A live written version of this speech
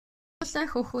Туулаи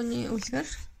хөхөөнии үлгэр.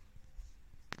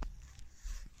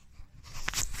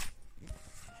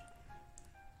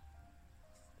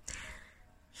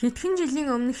 Хэдхэн жилийн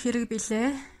өмнөх хэрэг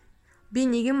билээ. Би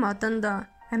нэгэн модонд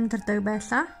амьдардаг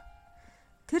байлаа.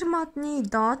 Тэр модны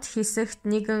доод хэсэгт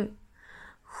нэгэн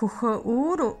хөхөө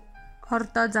өөр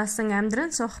ордоо заасан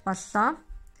амьдран суух боллоо.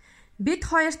 Бид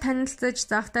хоёр танилцаж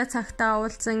завтай цагтаа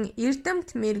уулзсан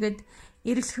эрдэмт мэргэд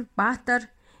эрлэх баатар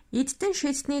эддэн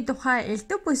шийдтний тухай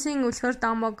элдв бүсийн үлгэр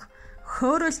домог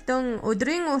хөөрөлтөн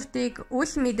өдрийн уртыг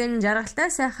үл мэдэн жаргалтай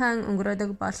сайхан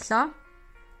өнгөрөөдөг боллоо.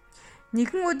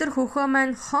 Нэгэн өдөр хөхөө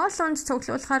маань хоол унд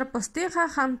цуглуулахаар бусдынхаа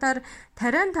хамтаар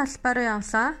тариан талбаар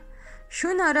явлаа.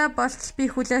 Шөнө орой болтол би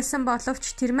хүлээсэн боловч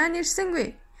тэр маань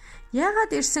ирсэнгүй.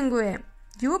 Яагаад ирсэнгүй?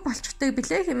 Юу болчихдог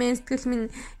билээ хэмээн сэтгэл минь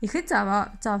ихэд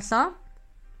зовлоо.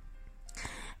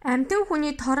 Амьтан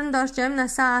хүний торонд орж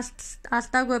амнасаа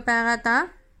алдаагүй байгаа да.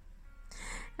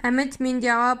 Амьд минь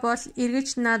яваа бол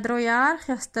эргэж над руу яарах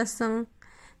ёстойсон.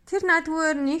 Тэр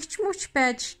надгүйгээр нэг ч мөч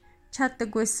байж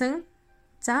чаддаггүйсэн.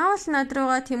 Заавал над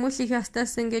руугаа тэмүүлэх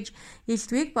ёстойсон гэж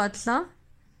элдвийг бодлоо.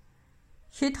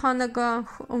 Хэд хоног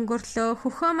өнгөрлөө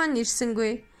хөхөө маань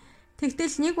ирсэнгүй.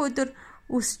 Тэгтэл нэг өдөр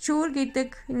өсчүүр гэдэг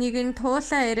нэгэн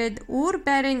туулаа ирээд үүр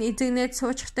байрыг эзэгнээд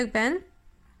суучдаг байна.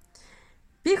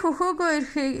 Би хөхөөгөө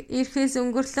ирэхээс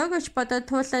өнгөрлөө гэж бодоод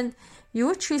тууланд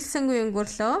юу ч хэлсэнгүй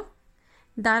өнгөрлөө.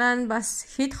 Дараа нь бас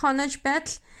хэд хонож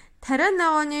байтал тариа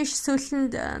ногооны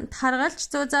сүлэнд таргалж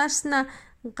зузаарснаа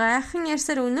гайхан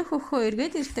ярьсаар өнөх хөхөө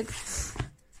эргээд ирдэг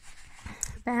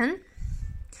байна.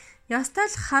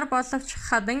 Ястал хар боловч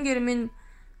хадан гэрмэн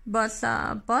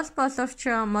боловч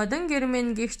модон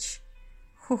гэрмэн гихч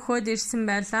хөхөөд ирсэн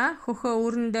байлаа. Хөхөө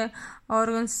үүрэндээ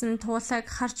оргонсон туулайг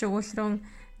харж өгүүлрэн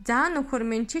заа нөхөр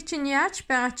минь чи чинь яаж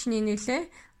байгаа ч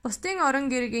нэлээ. Бусдын орон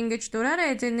гэрэг ингэж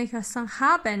дураараа эзэнэх ясан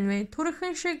хаа байна вэ?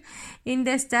 Түрхэн шиг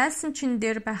эндээс зайлсан чин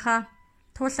дээр байхаа.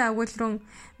 Туулаа өгүүлрэн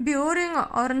би өөрийн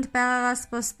оронд байгаагаас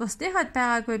бусдынхад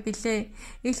байгаагүй билээ.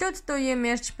 Илүүд дуу юм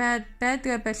ярьж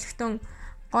байдгаа болгохтун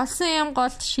голсон юм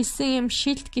голд шисэн юм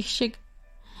шилт гих шиг.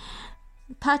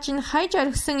 Та чинь хайж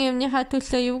оргисон юмныхаа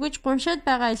төлөө юу гэж гуншаад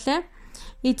байгаа илээ?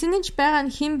 Эзэнэж байгаа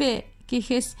нь хэн бэ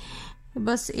гэхээс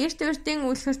бас эрт үртийн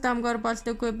үлгэр домгоор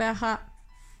болдоггүй байхаа.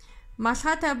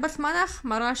 Малхай тавьбал манах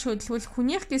маргааш хөдөлгөл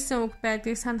хүнийх гэсэн үг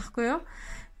байдгийг санахгүй юу?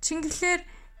 Чингэлээр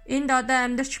энд одоо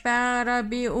амьдарч байгаагаараа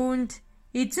би үүнд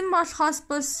эзэн болохоос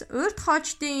бус урд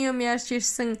хоочдын юм ярьж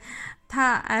ирсэн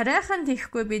та арайхан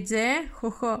тийхгүй бизээ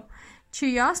хөхөө.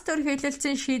 Чи яс төр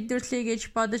хэлэлцэн шийдвэрлэе гэж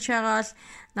бодож байгаа л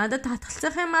надад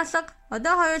татгалцах юм алга.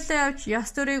 Одоо хоёулаа явж яс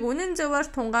төрийг үнэн зөвөөр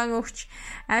тунгаан өгч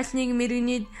аль нэг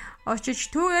мэрэгний очиж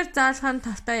түүгээр заалгахын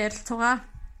тавтаа ярилцгаа.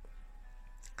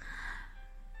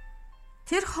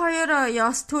 Тэр хоёр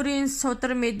яс төрийн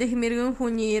судар мэдэх мэрэгэн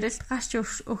хүний ирэлт гарч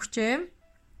өгчээ.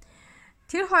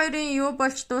 Тэр хоёрын юу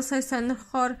болж дуусах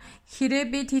сонирхохоор хэрэг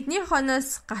би тэдний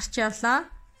хоноос гарч явлаа.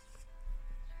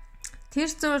 Тэр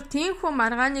зур тиймхүү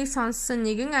маргааныг сонссон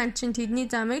нэгэн анчин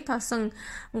тэдний замыг тосон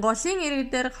голын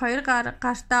ирэг дээр хоёр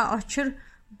гартаа очир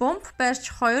бомб барьж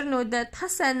хоёр нүдэ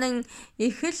тас анин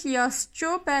ихэл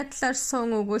ёсчуу байдлаар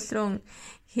суун өгүүлрэн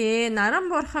хээ наран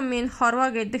бурхан минь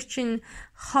хорвоо гэдэг чинь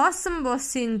хоосон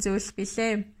бусын зүйл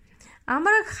билээ.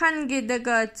 Амраг хан гэдэг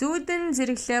зүүдэн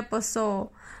зэрэглээ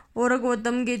босоо. Ураг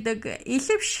удам гэдэг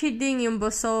илэв шидийн юм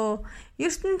босоо.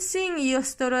 ертөнцийн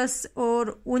ёс төрөөс өөр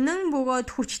үнэн бөгөөд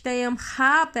хүчтэй юм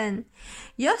хаа байна.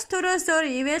 Ёс төрөөс өөр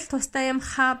ивэл тустай юм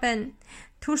хаа байна.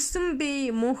 Төрсөн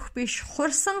би мөнх биш,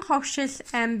 хурсан хогшил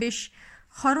ам биш.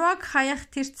 Хорвоог хаях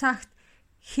тэр цагт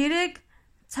хэрэг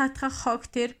цатгах хог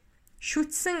тэр.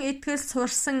 Шүтсэн итгэл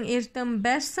сурсан эрдэм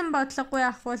байрсан бодлогогүй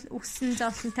ахвал үссэн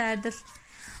зовлонтой адил.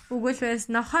 Үгэл байс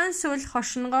нохон сүл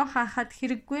хошингоо хаахад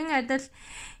хэрэггүй адил.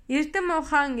 Эрдэм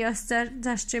ухаан ёс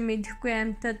зарчим мэдэхгүй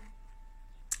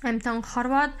амтан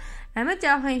хорвоод амьд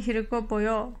явахын хэрэггүй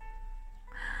буюу.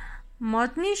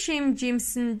 Модны шим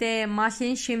жимсэндээ,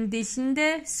 малын шим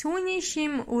дэлэндээ, сүүний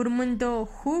шим өрмөндөө,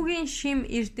 хүүгийн шим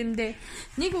эрдэмдээ.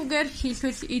 Нэг үгээр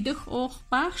хэлбэл идэх уух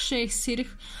багшээх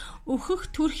сэрэх өөхөх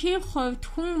төрхийн хувьд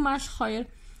хүн мал хоёр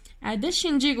адил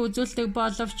шинжийг үзүүлдэг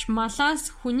боловч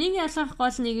малаас хүнийг ялгах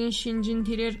гол нэгэн шинж нь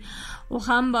тэрээр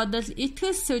ухаан бодол,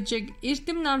 итгэл сүжиг,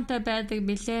 эрдэм номтой байдаг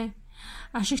билээ.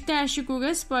 Ашигтай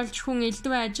ашиггүйгээс болж хүн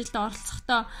элдв ажилд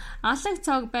оролцохдоо алаг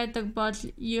цог байдаг бол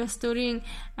ёс төрийн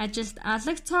ажилд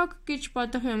алаг цог гэж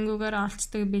бодох юмгүйгээр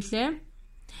оролцдог билээ.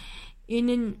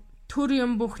 Энэ нь төр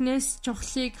юм бүхнээс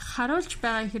чухлыг харуулж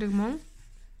байгаа хэрэг мөн.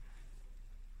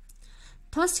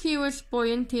 Тус хийвэл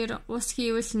буян тэр, ус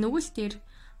хийвэл нүгэл тэр.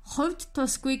 Хувьд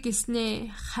тусгүй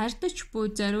гэснээ хардаж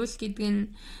буй зориул гэдэг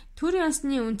нь төр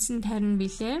ёсны үндсэн тарин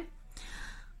билээ.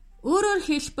 Өөрөөр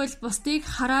хэлбэл бусдыг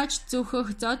харааж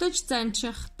зүхэх, зодож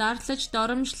занчих, дарлаж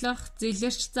доромжлох,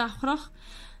 зэлэрч завхрах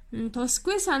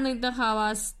тусгүй санагдах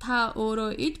аваас та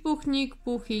өөрөө эд бүхнийг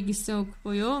бүхий гэсэн үг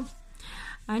буюу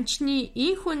анчны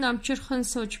ийхүү намчирхан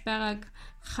сууж байгааг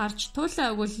харж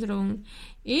Туулаи өгүүлрэн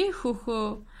хөхөө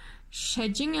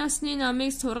шажин ясны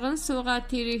намыг сурган суугаа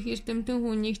тэр их эрдэмтэн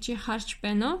хүнийг чи харж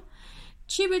байна уу?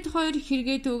 Чи бид хоёр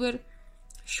хэрэгэтүүгээр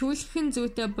шүүлхэн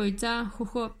зүйтэй буй за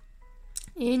хөхөө.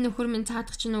 Нөхөр минь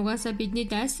цаадах чинь угаасаа бидний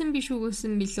дайсан биш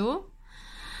үгүйсэн билүү?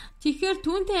 Тэгэхээр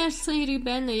түүнтэй ярилцсан хэрэг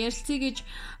байна уу? Ярилцъя гэж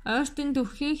ойртон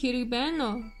төвхийн хэрэг байна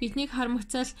уу? Биднийг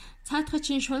хармагцаал цаадах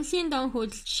чинь шунлын дон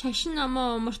хөдөлж шашин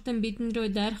намаа умартан бидэн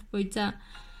рүү дайрах буй за.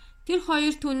 Тэр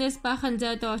хоёр түүнээс баахан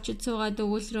зайдаа очиж суугаад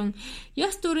өгүүлрэн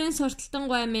ёс дүрийн сурталтан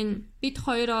гой минь бид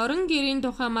хоёр орон гэрийн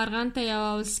тухай маргаантай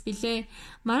яваавалс билээ.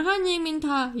 Маргааны минь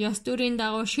та ёс дүрийн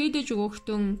дагуу шийдэж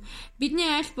өгөхдөн бидний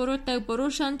аль буруутайг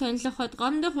буруушаан танилахад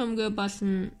гомдох юмгүй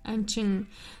болно. Анчин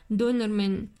дүүнер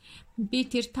минь би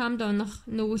тэр тамд унах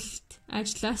нүгэлт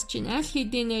ажлаас чинь аль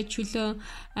хэдийнэ чөлөө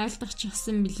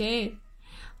айлтгахчихсан билээ.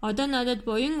 Одоо надад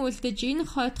буян үлдэж энэ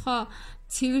хойтхоо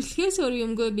цэвэрлэхээс өөр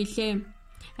юмгүй билээ.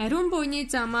 Ариун буйны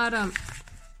замаар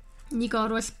нэг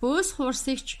орвол бөөс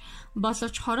хуурсагч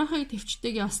боловч хорохыг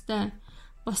төвчдөг ёстой.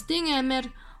 Бусдын амиар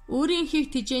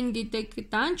өөрийнхийг тижээн гэдэг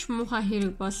данч муухай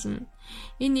хэрэг болно.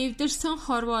 Энэ эвдэрсэн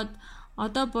хорвоод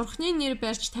одоо бурхны нэр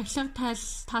барьж тахилга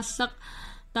таллага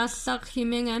даллага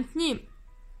хэмээн амтны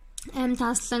ам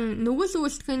таслан нүгэл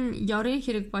үлдэх нь ёрын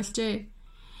хэрэг болжээ.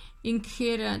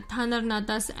 Ингэхээр та нар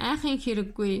надаас айхын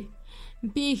хэрэггүй.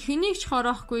 Би хэнийг ч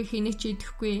хороохгүй, хэнийг ч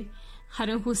идэхгүй.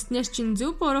 Харин хүснээр чинь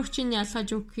зөв бурууг чинь ялгаж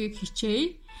өгөхийг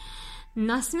хичээе.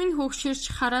 Нас минь хөгшөрч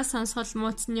хараа сонсгол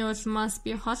мууцны улмаас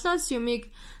би холоос юмыг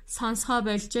сонсгоо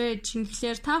болжээ.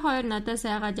 Чингэлээр та хоёр надаас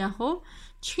айгаад явах уу?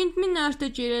 Чихэнд минь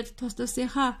ойртож ирээд тус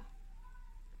тусынхаа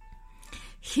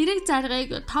хэрэг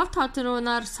заргыг тав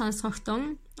тодруунаар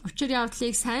сонсгохтун учир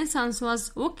явдлыг сайн сонсвол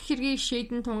уг хэргийг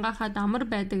шийдэн тунгаахад амар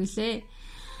байдаг лээ.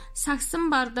 Сагсан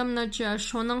бардамнаж,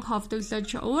 шунан ховдөглөж,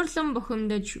 уурлан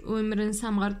бухимдаж, уймран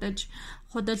самгардаж,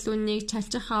 худал үннийг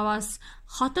чалчих аваас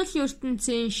хотол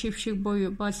ертөнцийн шившиг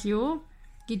бол юу?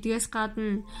 Гэдгээс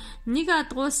гадна нэг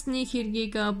адгуусны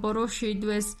хэргийг буруу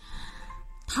шийдвээс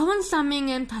 5 ламын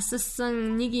ам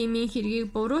тасалсан нэг эмийн хэргийг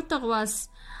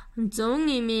буруутгаваас 100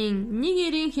 эмийн нэг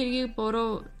эрийн хэргийг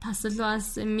буруу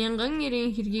тасалваас 1000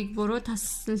 эрийн хэргийг буруу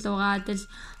тасалсан лугаа адил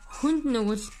хүнд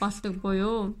нүгэл болдог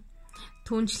буюу.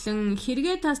 Түүнчлэн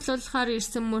хэрэгээ таслуулахаар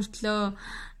ирсэн мөртлөө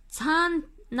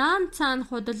цаана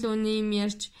худал үнийн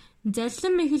ярьж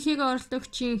заллин мэхлийг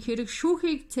оролдогчийн хэрэг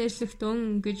шүүхийг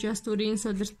цээрлэхтэн гэж ёс дүрийн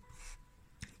сударт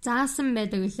заасан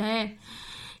байдаг лээ.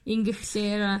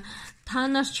 Ингэхлээр та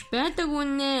нарч байдаг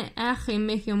үнэ айх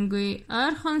эмэх юмгүй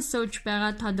ойрхон сууж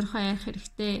байгаа тодорхой айх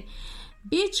хэрэгтэй.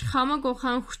 Би ч хамаг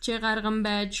ухаан хүчээ гарган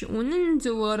байж үнэн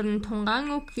зөвөр нь тунгаан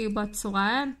өгөхийг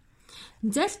бодсугай.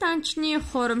 Залт анчны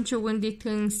хурамч үгэнд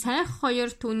итгэн сайх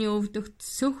хоёр түүний өвдөгт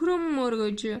сөхрөн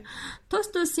мөргөж тус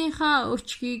тусынхаа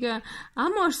өчгийг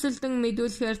ам орсолдон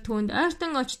мэдүүлэхээр түүнд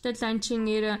ойртон очтол анчин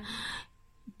ир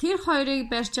тэр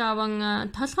хоёрыг барьж аван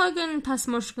толгойг нь тас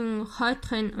мушгин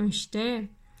хойтхын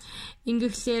унштэй.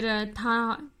 Ингэхлээр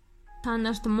та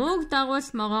нарт мууг дагвал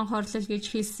могон хорлол гэж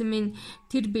хэлсэн минь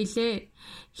тэр билээ.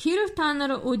 Хэрв та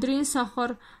нар өдрийн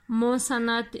сохор муу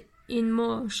санаад энэ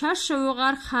муу шар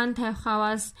шувуугаар хаан тавих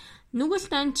аваас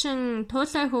нүгэлт анчин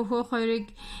Туулаи хөхөө хоёрыг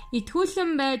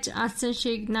итгүүлэн байж алсан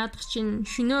шиг наадах чинь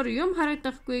шөнөөр юм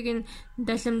харагдахгүйг нь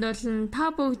далимдуулан та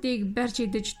бүгдийг барьж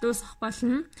идэж дуусгах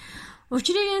болно.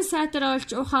 Учрыг нь сайтар олж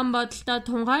ухаан бодолтой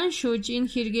тунгаан шүүж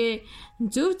энэ хэрэгээ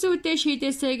зөв зөвдөө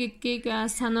шийдээсэй гэдгийг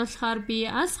сануулахаар би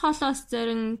алс холоос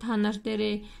зарин та нар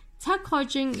дээрээ цаг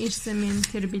хожин ирсэн юм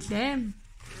тэр билээ.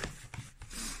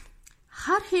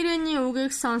 Хар хэрээний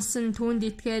үгийг сонсон түүнд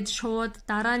итгээд шууд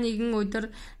дараа нэгэн өдөр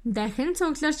дахин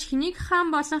цугларч хэнийг хаан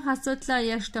болох асуудлаа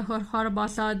ярьж тохиорхоор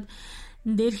болоод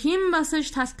дэрхийн босож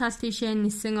тал тийшээ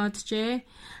нисэн оджээ.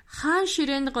 Хаан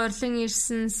ширээнд горлон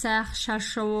ирсэн сайх шар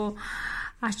шувуу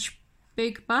ач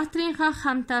бэг Баатрынхаа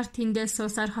хамтаар тэндээс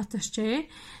суусаар хоцорчээ.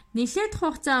 Нилээд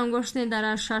хугацаа өнгөрсний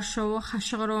дараа шар шувуу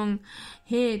хашгирун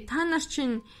та нар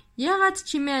чинь яагаад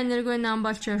чимээ аниргүй нам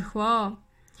болж орхивоо?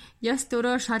 Яс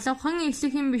дөрөө шалавхан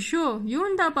эхлэх юм биш үү?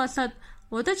 Юунда болоод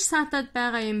удаж саатаад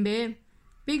байгаа юм бэ?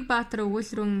 Биг Баатар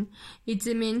өгүүлрэн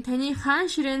эзэн минь таны хаан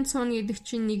ширээнд суун гэдэг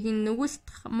чинь нэгэн нүгэлт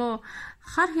муу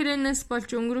хар хэрээнээс болж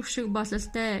өнгөрөх шиг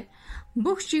бололтой.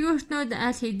 Бүх жигүүртнүүд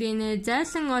аль хэдийнэ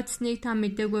зайлан оцсныг та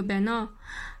мэдээгүй байна уу?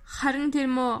 Харин тэр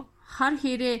муу хар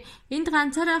хэрэг энд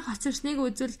ганцаараа хоцорсныг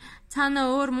үзвэл цаана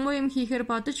өөр муу юм хийхээр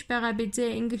бодож байгаа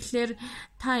бизээ. Ингэхлээр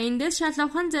та эндээс шал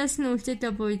ухаан зайлсан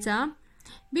үлцэдэ буй за.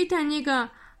 Би таныг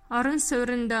орон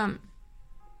суурьнд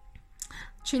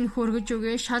чин хүргэж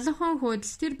өгье. Шалхан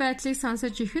хөөдөл тэр байдлыг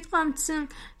сонсож ихэд гомдсон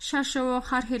шашуу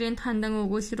хар хэрэнд хандан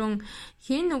өгүүлрэн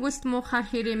хэн нүгэлт муу хар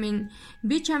хэрэг минь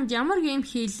би чамд ямар гэм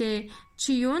хийлээ.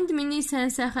 Чи юунд миний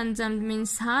сайн сайхан замд минь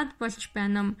саад болж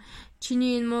байна.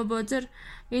 Чиний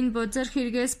энэ бузар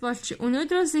хэрэгээс болж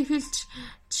өнөөдрөөс эхэлж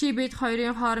чи бид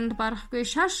хоёрын хооронд барахгүй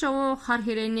шашуу хар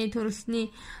хэрээний төрөлсний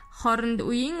хооронд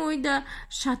үеийн үед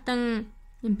шатан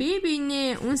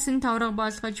бибинэ үнсэн тавраг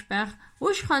болгож байх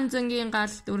үш хонзонгийн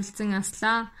галд үрлцэн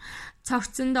аслаа.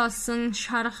 Цогцонд олсон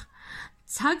шарах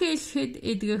цаг элхэд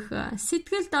эдгэх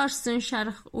сэтгэлд орсон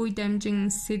шарах үе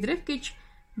дамжин сэдрэх гэж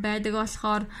байдаг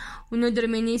болохоор өнөөдөр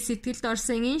миний сэтгэлд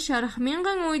орсон энэ шарах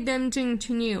мянган үе дамжин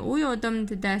чиний үе удамд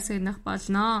дайсагнах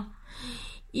болно.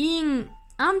 Ин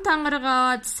ам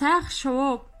тангарагаваад сайх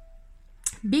шувуу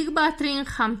Биг Баатрын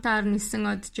хамтаар нисэн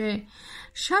оджээ.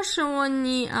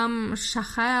 Шашууны ам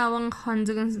шахай аван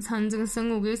сонзгонсон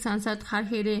үгийг сонсоод хар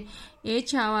хэрэг ээж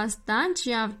аваас данч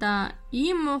явда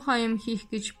ийм муухай юм хийх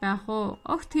гэж байх уу?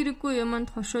 Огт хэрэггүй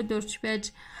юмд хошууд өрч байж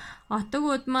отог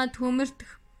удмаа төмөрдөх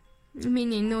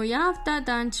миний нөө явда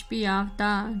данч би явда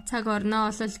цаг орноо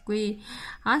ололгүй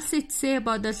алс ицсээ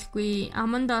бодолгүй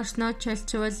аманд орсноо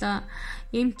чалчвал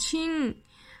эмчин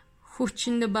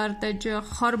хүчинд бардаж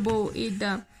хор бүү ид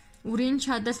үрийн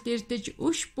чадалт ирдэж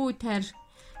үш бүү тар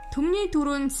төмний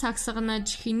түрүүнд сагсагнаж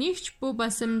хинийгч бүү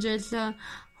басамжил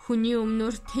хүний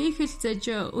өмнөр тэхэлзэж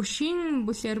өшийн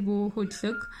бүлэр бүү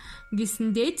хөдлөг гисэн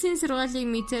дээдсийн сургаалыг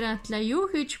мэдээр атлаа юу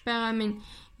хийж байгаа минь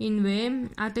энэ вэ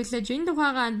адаглаж энэ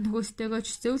тухайгаа төгсдөгөөч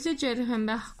зөвлөж ярих юм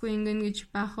байхгүй ингэн гэж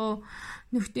байх уу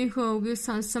нөхдийнхөө үгийг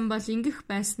сонсон бол ингэх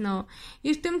байсан уу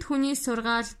эрдэмт хүний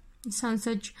сургаал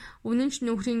сонсож үнэнч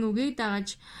нөхрийн үгийг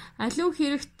дагаж аливаа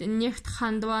хэрэгт нэгт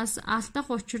хандваас алдах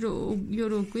учир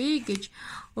юургүй гэж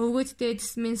өвгөд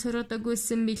дээдс минь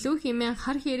сургадаггүйсэн билүү хэмээн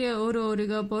хар хэрэг өөрөө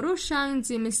өөрийгөө буруу шаан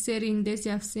зэмсээр эндээс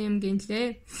явсан юм гинлээ.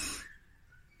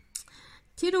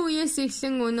 Тэр үеэс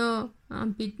эхлэн өнөө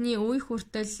бидний үе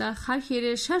хүртэл хар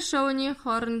хэрэг шар шовны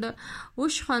хооронд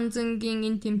үш хонзонгийн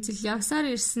энэ тэмцэл явсаар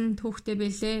ирсэн түүхтэй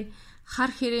байлээ.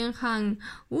 Хар хэрийн хаан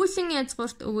үүлэн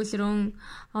язгуурт өгүүлрэн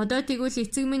одоо тэгвэл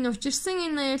эцэг минь учирсан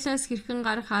энэ аюулаас хэрхэн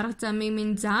гарах арга замыг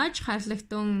минь зааж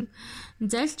харлагтун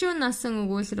залжуу насан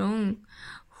өгүүлрэн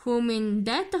хүмүн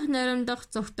дайтах наримдах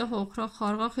зүгтэх ухрах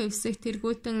хоргох эвсэх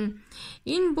тэргүүтэн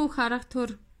энэ бүх арга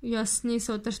төр ёсны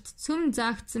сударт цөм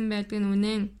заагдсан байдаг нь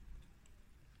үнэн.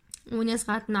 Үүнээс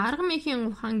гадна арга мэхийн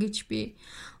ухаан гэж би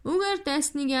үгээр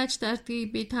дайсныг яаж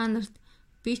дардгийг би та нарт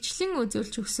бичлэн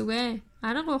үзүүлж өгсөвэ.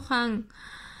 Арга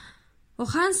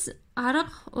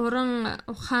уран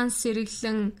ухаан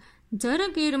сэргэлэн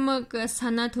зориг ирмэг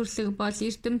санаа төрлөг бол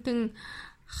эрдэмтэн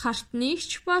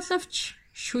хартнийгч боловч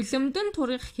шүлэмдэн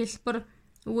турах хэлбэр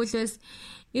өгүүлээс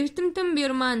эрдэмтэн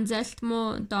бирман залт муу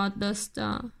доодост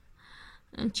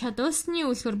чадвасны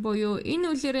үлгэр буюу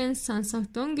энэ үлгэрэн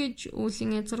сонсогдсон гэж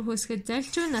үүлэн язгар хөөсгөд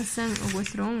залжуу насан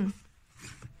өгүүлрэн.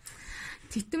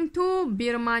 Титэмтүү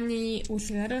бирманы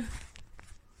үлгэр